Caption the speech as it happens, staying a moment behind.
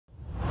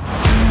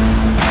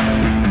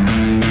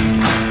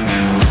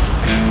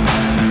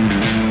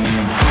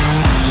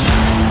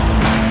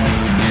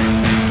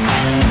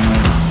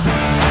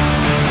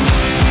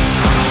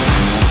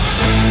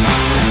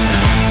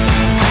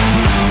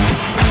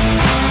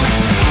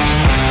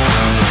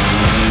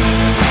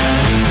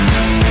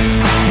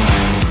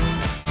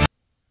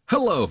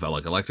Hello,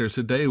 fellow collectors.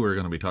 Today we're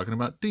going to be talking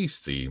about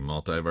DC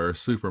Multiverse,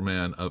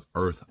 Superman of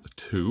Earth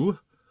 2,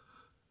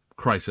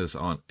 Crisis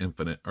on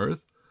Infinite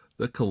Earth,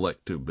 the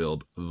Collect to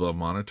Build the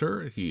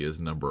Monitor. He is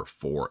number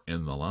 4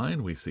 in the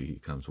line. We see he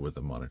comes with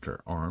the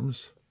Monitor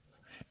arms,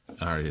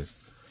 his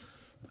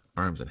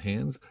arms and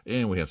hands.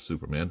 And we have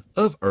Superman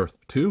of Earth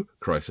 2,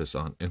 Crisis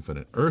on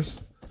Infinite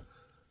Earth.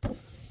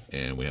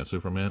 And we have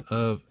Superman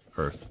of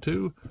Earth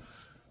 2.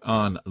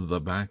 On the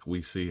back,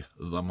 we see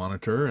the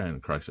Monitor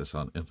and Crisis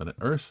on Infinite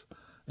Earth,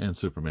 and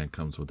Superman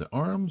comes with the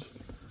arms.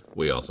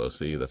 We also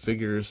see the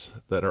figures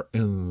that are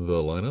in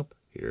the lineup.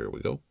 Here we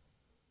go.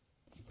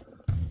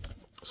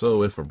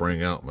 So if I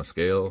bring out my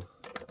scale,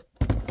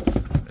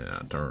 and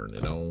I turn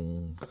it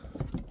on,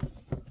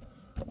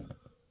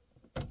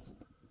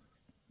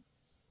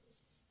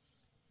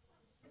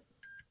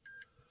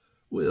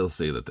 we'll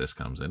see that this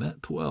comes in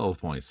at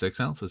 12.6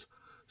 ounces.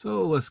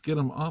 So let's get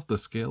them off the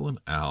scale and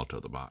out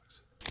of the box.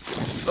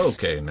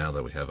 Okay, now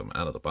that we have him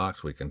out of the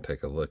box, we can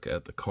take a look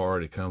at the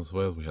card he comes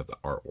with. We have the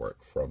artwork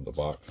from the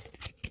box.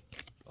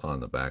 On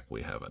the back,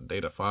 we have a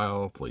data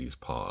file. Please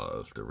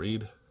pause to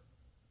read.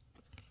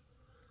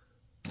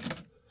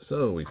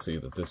 So we see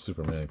that this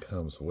Superman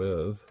comes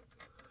with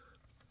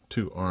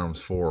 2 arms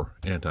for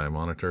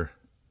anti-monitor.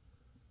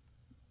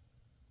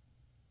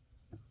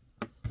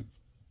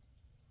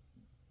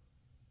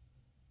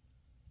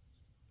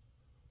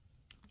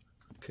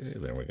 Okay,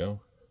 there we go.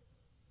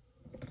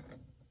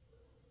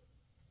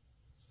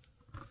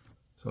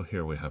 So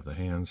here we have the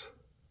hands.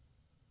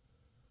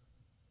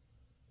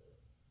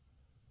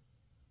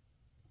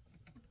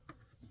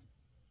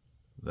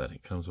 That he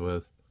comes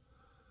with.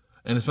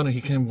 And it's funny, he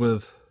came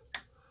with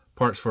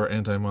parts for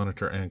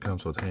anti-monitor and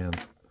comes with hands.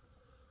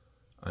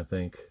 I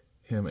think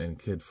him and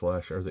Kid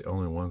Flash are the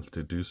only ones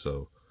to do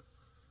so.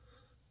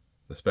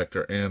 The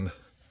Spectre and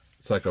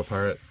Psycho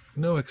Pirate,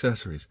 no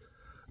accessories.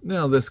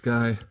 Now this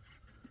guy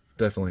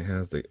definitely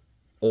has the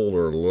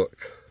older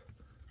look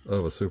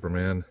of a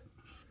Superman.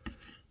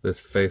 This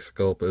face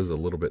sculpt is a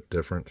little bit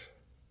different.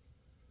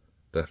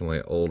 Definitely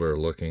older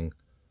looking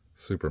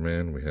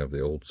Superman. We have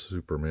the old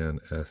Superman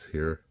S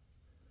here.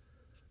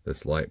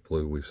 This light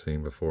blue we've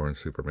seen before in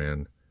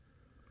Superman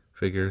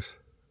figures.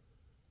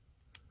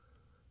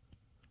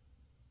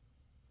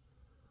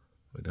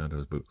 Way down to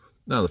his boot.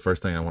 Now the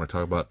first thing I want to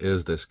talk about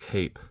is this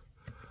cape.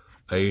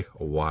 A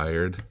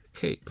wired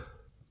cape.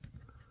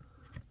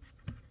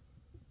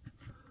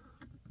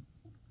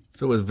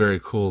 So it's very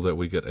cool that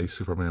we get a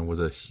Superman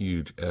with a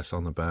huge S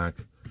on the back.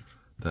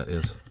 That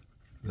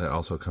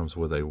also comes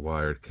with a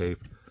wired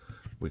cape.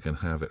 We can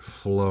have it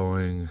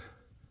flowing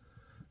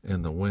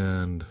in the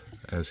wind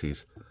as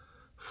he's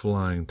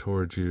flying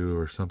towards you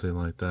or something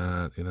like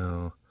that, you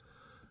know.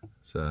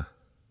 It's a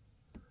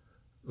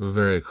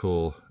very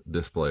cool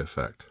display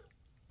effect.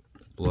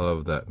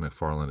 Love that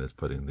McFarlane is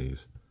putting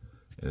these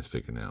in his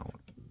figure now.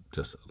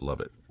 Just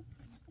love it.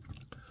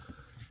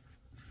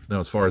 Now,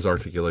 as far as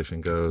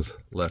articulation goes,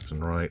 left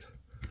and right,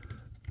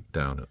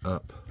 down and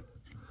up.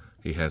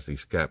 He has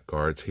these gap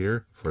guards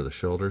here for the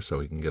shoulder, so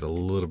he can get a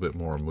little bit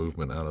more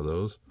movement out of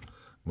those.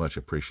 Much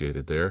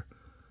appreciated there.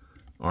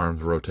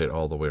 Arms rotate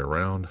all the way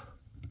around.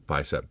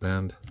 Bicep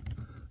bend.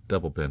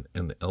 Double bend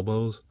in the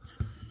elbows.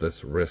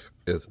 This wrist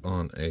is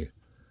on a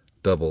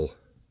double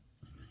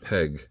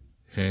peg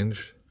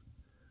hinge.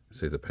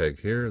 See the peg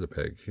here, the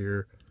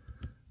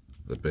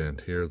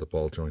bend here, the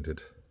ball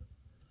jointed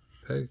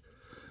peg.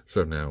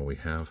 So now we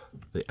have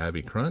the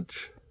Abby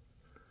Crunch.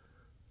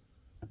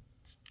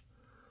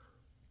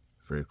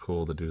 Very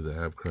cool to do the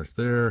ab crunch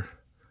there.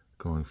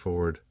 Going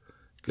forward,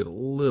 get a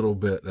little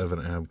bit of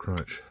an ab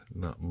crunch,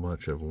 not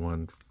much of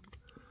one.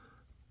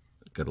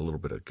 Get a little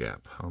bit of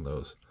gap on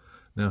those.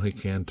 Now he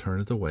can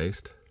turn at the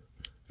waist,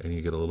 and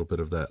you get a little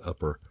bit of that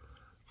upper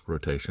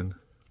rotation.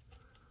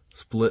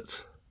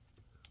 Splits.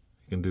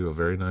 You can do a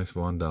very nice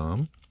Von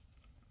Damme.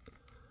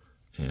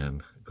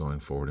 And going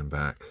forward and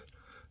back.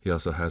 He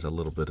also has a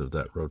little bit of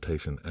that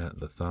rotation at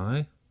the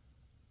thigh.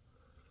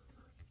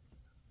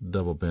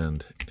 Double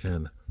bend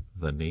in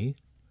the knee.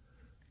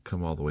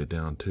 Come all the way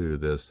down to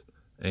this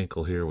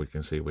ankle here. We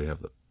can see we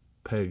have the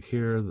peg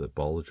here, the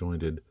ball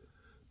jointed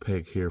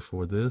peg here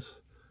for this,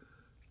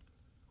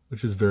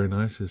 which is very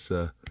nice. It's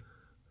a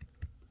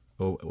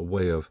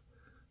way of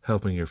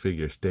helping your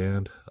figure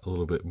stand a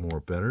little bit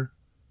better.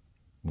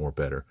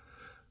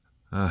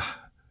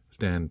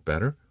 Stand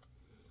better.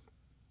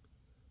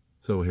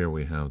 So here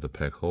we have the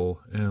peg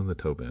hole and the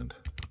toe bend.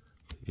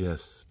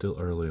 Yes, still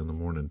early in the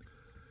morning.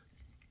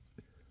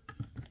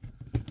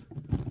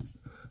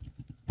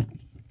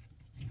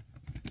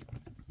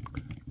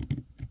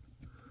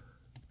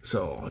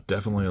 So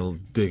definitely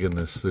digging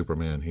this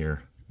Superman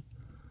here.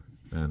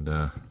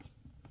 And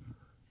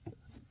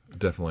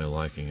definitely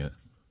liking it.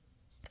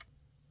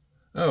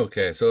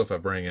 Okay, so if I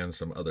bring in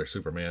some other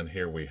Superman,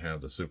 here we have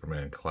the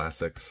Superman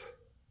Classics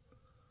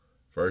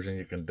version.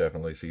 You can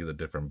definitely see the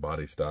different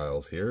body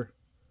styles here.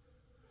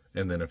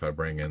 And then if I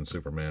bring in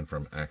Superman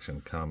from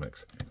Action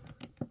Comics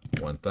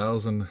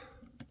 1000,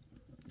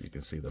 you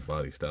can see the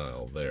body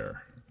style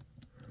there.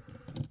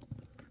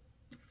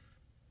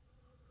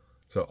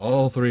 So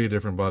all three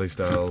different body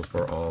styles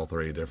for all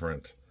three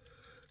different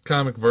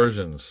comic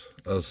versions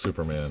of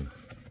Superman.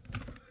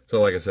 So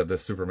like I said,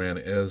 this Superman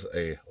is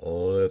a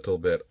little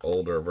bit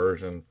older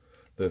version.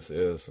 This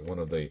is one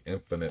of the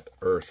Infinite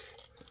Earths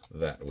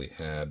that we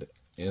had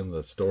in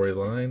the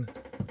storyline.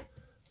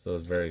 So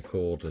it's very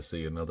cool to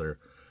see another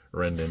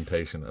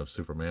rendition of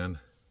Superman.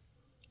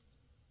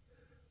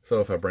 So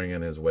if I bring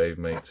in his wave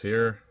mates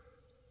here,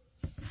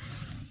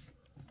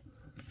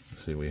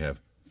 see we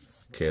have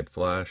Kid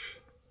Flash,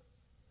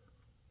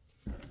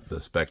 the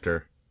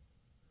Spectre,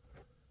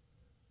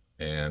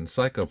 and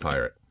Psycho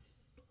Pirate.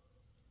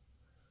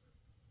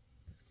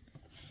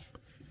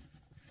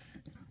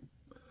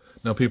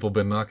 Now people have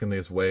been knocking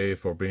this wave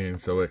for being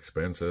so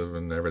expensive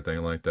and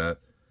everything like that.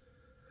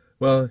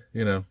 Well,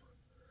 you know,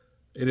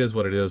 it is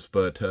what it is,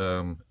 but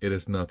it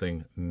is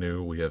nothing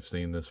new. We have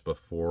seen this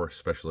before,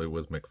 especially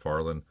with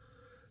McFarlane.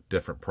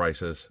 Different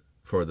prices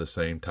for the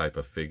same type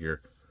of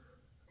figure.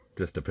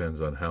 Just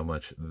depends on how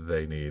much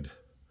they need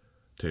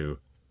to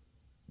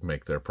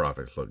make their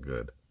profits look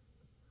good.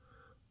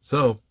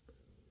 So,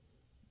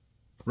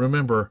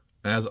 remember,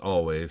 as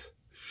always,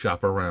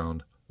 shop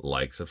around,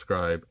 like,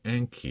 subscribe,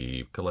 and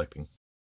keep collecting.